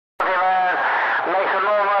Make some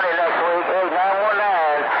more money next week. Hey, 919.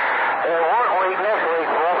 Work week next week.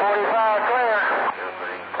 445 clear.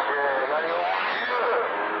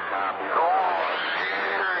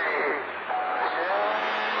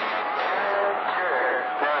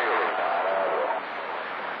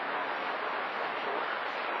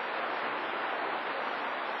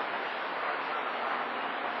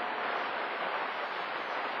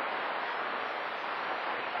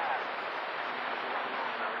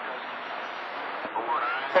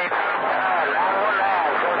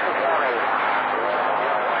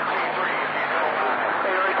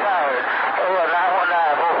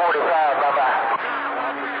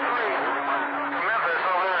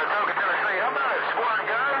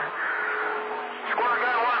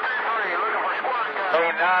 Hey,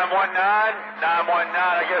 919,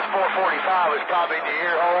 I guess 445 is probably in the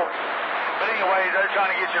ear hole. But anyway, they're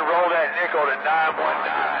trying to get you to roll that nickel to 919.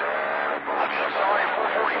 I'm sorry,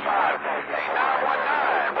 445. Hey,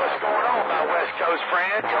 919, what's going on, my West Coast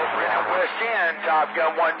friend? Your friend at West End, Top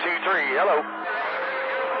Gun 123. Hello.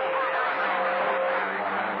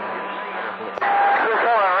 Who's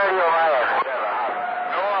calling RadioMan?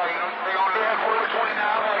 No, you on the F429?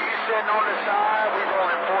 You sitting on the side? We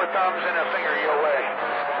rolling 4 thumbs and a finger your way.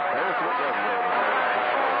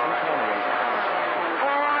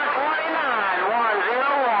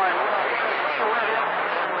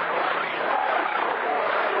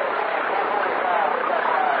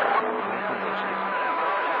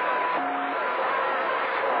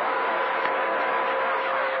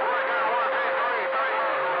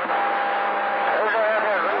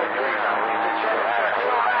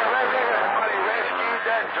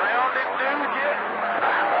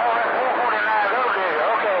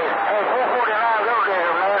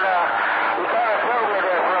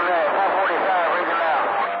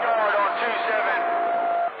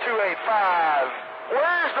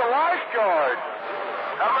 Where's the lifeguard?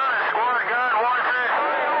 How about a squad gun 123?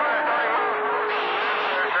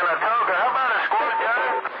 Saratoga, how about a squad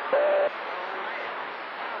gun?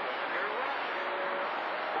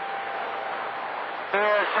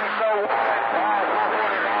 Yeah, she's so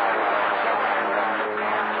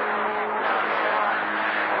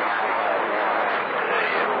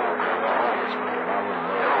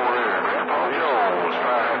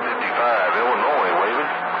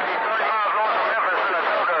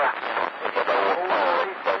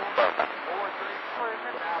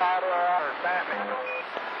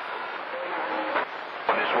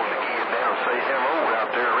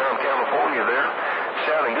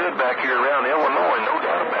sounding good back here around Illinois, no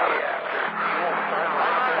doubt about it.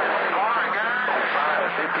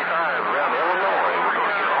 55 around Illinois. We're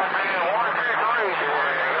going to get off.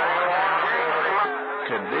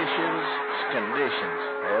 Conditions.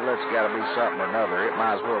 Well, it's got to be something or another. It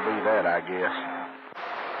might as well be that, I guess.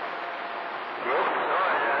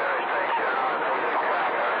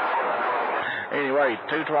 Anyway,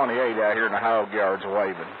 228 out here in the hog yards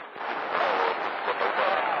waving.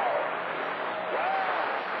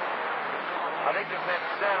 I think there's been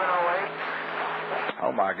 708.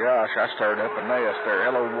 Oh my gosh, I stirred up a nest there.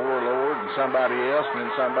 Hello, Warlord, and somebody else, and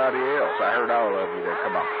then somebody else. I heard all of you there.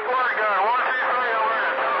 Come on. Squad gun 123 over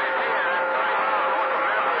there.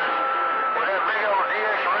 With that big old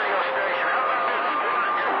DX radio station.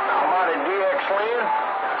 How about a DX land?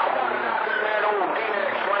 That old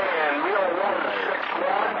DX land. We don't want to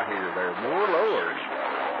 6-1. I hear there. Warlord.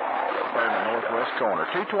 There in the northwest corner.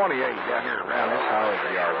 228 down here around this hog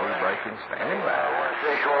yard. We breaking, standing by.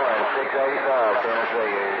 6-1, 685,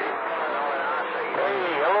 Tennessee. Hey,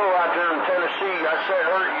 hello out there in Tennessee.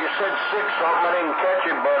 You said 6 something. I didn't catch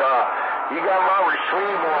it, but you got my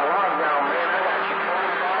retrieve on lockdown, man. I got you.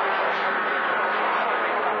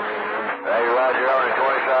 Hey, Roger, on the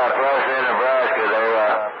 25 plus in Nebraska. They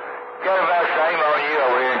got about the same on you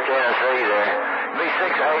over here in Tennessee there. Be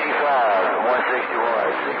 685,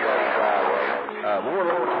 161, 685.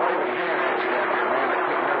 Warlord's waving hand at you out there, man. I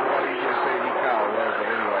couldn't remember what he just said he called was, but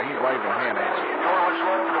anyway, he's waving hand at you. What's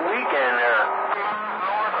left of the weekend there?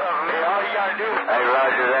 North of me. All you got to do is... Hey,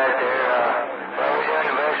 Roger, that there.